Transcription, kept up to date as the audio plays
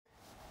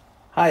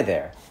Hi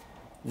there.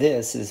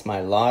 This is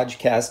my Lodge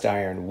cast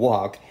iron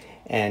wok,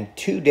 and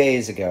 2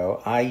 days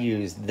ago I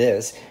used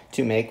this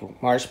to make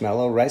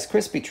marshmallow Rice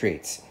Krispie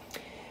treats.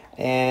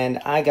 And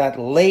I got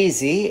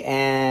lazy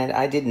and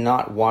I did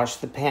not wash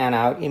the pan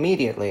out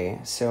immediately.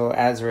 So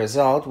as a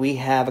result, we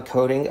have a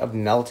coating of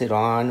melted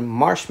on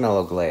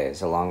marshmallow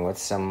glaze along with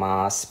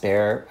some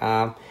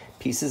spare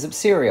pieces of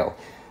cereal.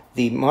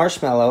 The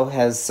marshmallow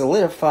has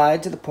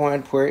solidified to the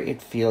point where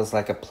it feels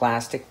like a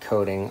plastic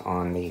coating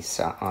on the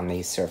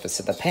surface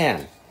of the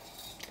pan.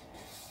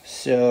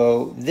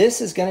 So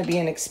this is going to be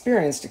an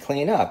experience to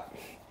clean up.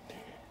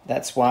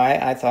 That's why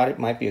I thought it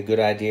might be a good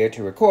idea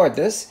to record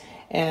this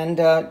and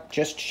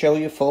just show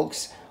you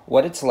folks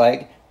what it's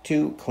like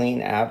to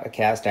clean out a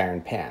cast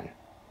iron pan.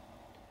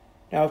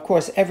 Now, of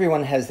course,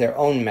 everyone has their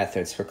own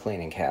methods for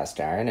cleaning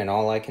cast iron, and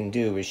all I can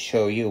do is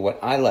show you what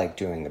I like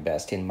doing the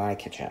best in my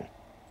kitchen.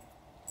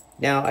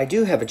 Now, I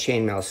do have a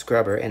chainmail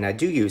scrubber, and I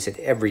do use it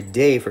every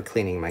day for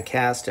cleaning my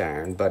cast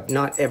iron, but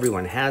not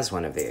everyone has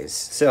one of these.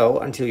 So,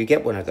 until you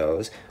get one of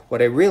those,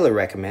 what I really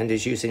recommend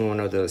is using one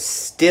of those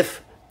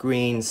stiff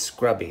green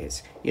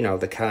scrubbies. You know,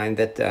 the kind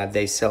that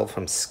they sell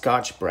from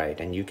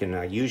Scotch-Brite, and you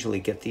can usually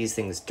get these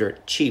things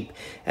dirt cheap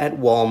at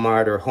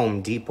Walmart or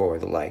Home Depot or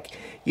the like.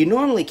 You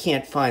normally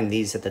can't find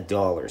these at the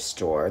dollar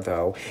store,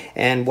 though,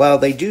 and while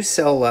they do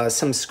sell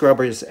some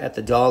scrubbers at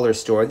the dollar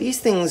store,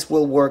 these things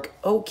will work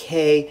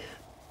okay,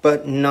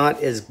 but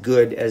not as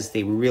good as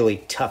the really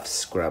tough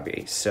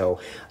scrubby. So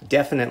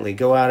definitely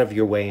go out of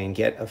your way and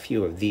get a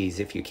few of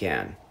these if you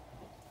can.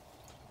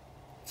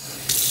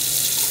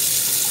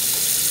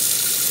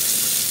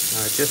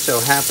 It just so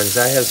happens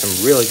I have some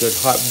really good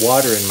hot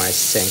water in my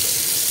sink,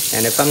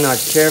 and if I'm not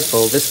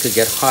careful, this could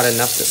get hot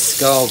enough to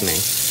scald me.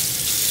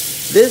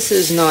 This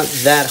is not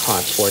that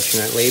hot,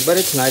 fortunately, but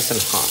it's nice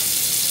and hot.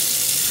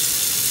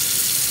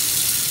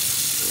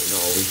 And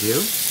all we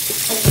do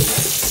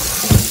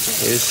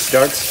is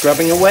start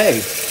scrubbing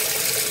away.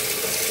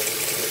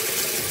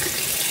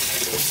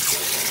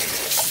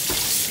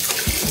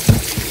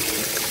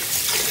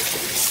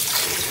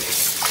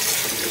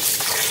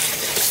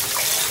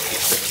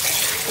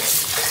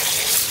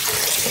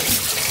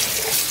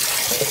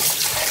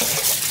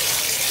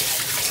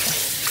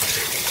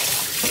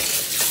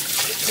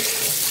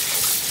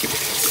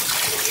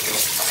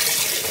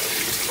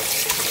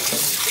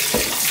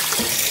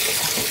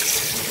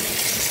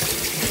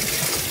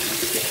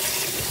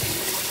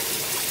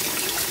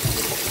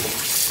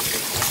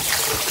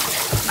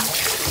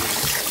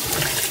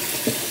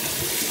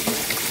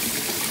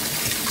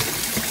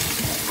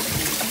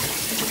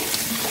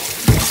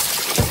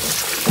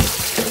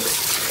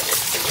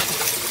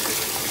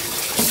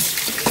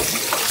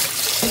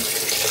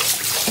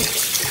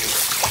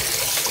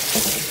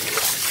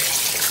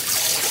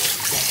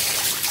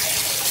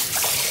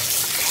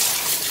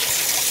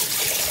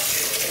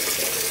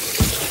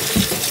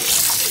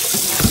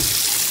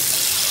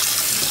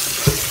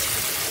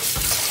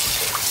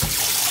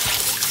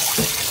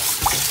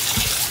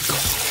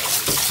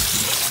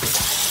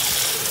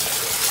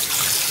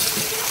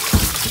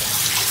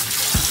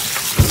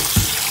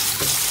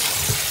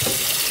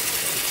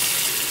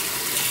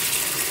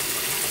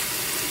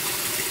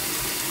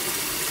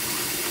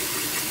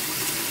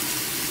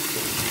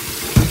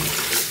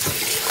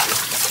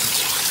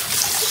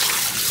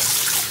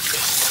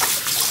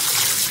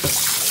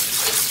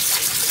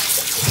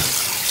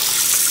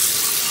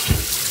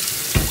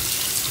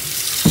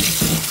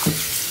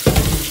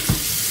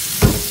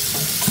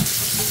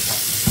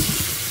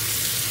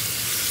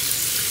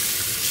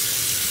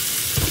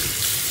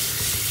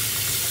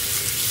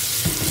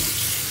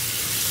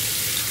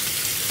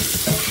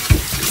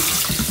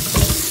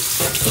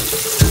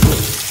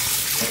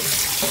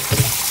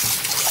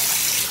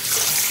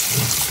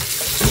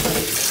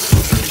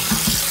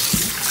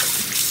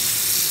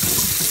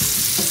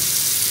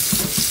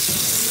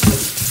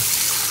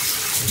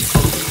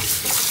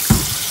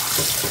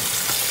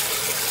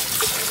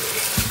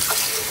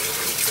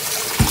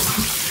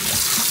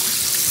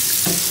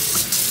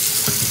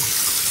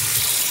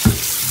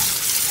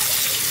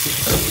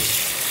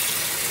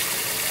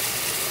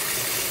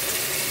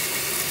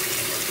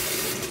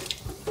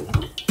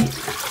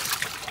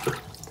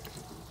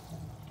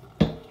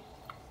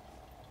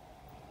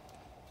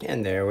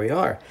 And there we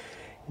are.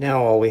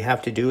 Now all we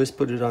have to do is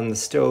put it on the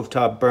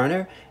stovetop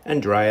burner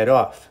and dry it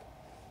off.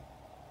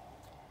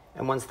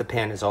 And once the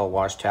pan is all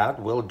washed out,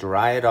 we'll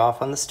dry it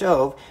off on the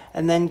stove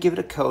and then give it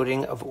a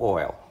coating of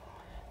oil.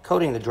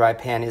 Coating the dry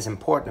pan is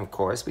important, of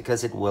course,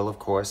 because it will, of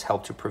course,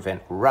 help to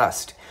prevent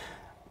rust.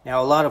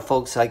 Now, a lot of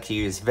folks like to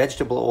use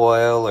vegetable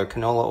oil or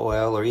canola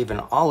oil or even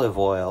olive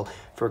oil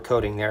for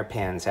coating their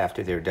pans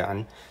after they're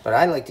done. But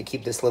I like to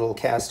keep this little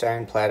cast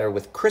iron platter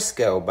with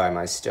Crisco by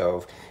my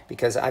stove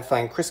because I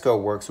find Crisco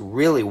works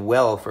really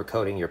well for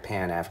coating your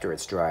pan after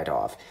it's dried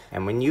off.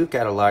 And when you've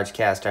got a large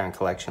cast iron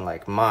collection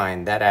like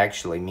mine, that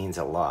actually means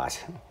a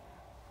lot.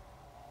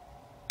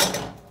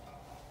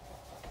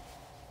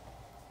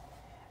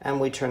 And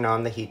we turn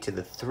on the heat to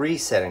the 3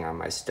 setting on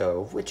my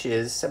stove, which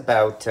is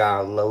about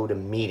low to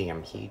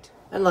medium heat.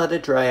 and let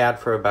it dry out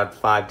for about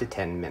 5 to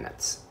 10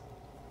 minutes.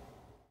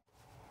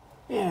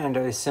 And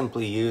I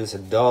simply use a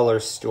dollar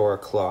store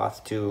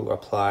cloth to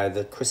apply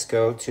the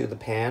Crisco to the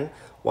pan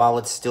while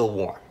it's still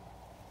warm.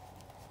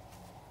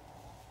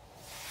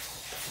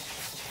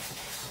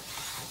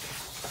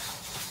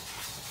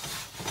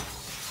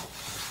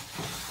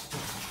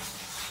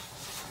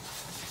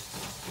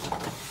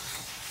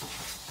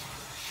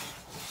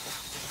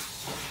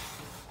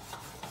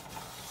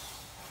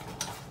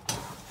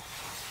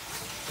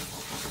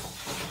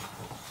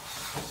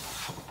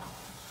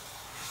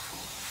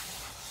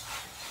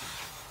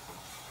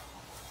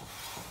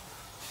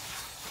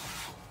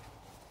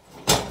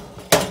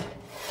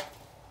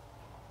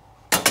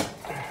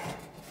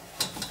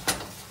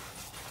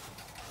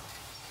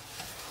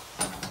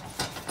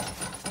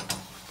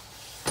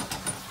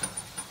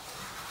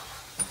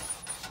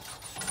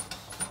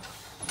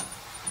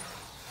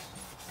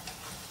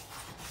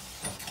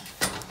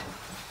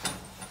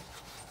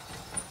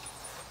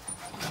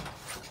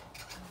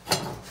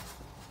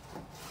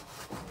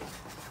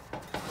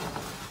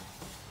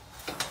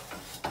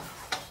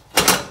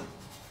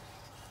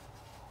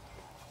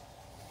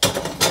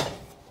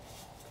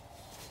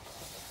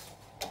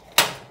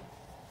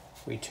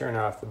 We turn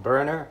off the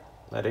burner,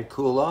 let it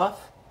cool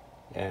off,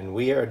 and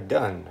we are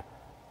done.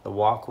 The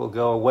wok will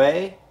go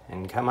away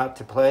and come out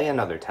to play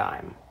another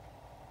time.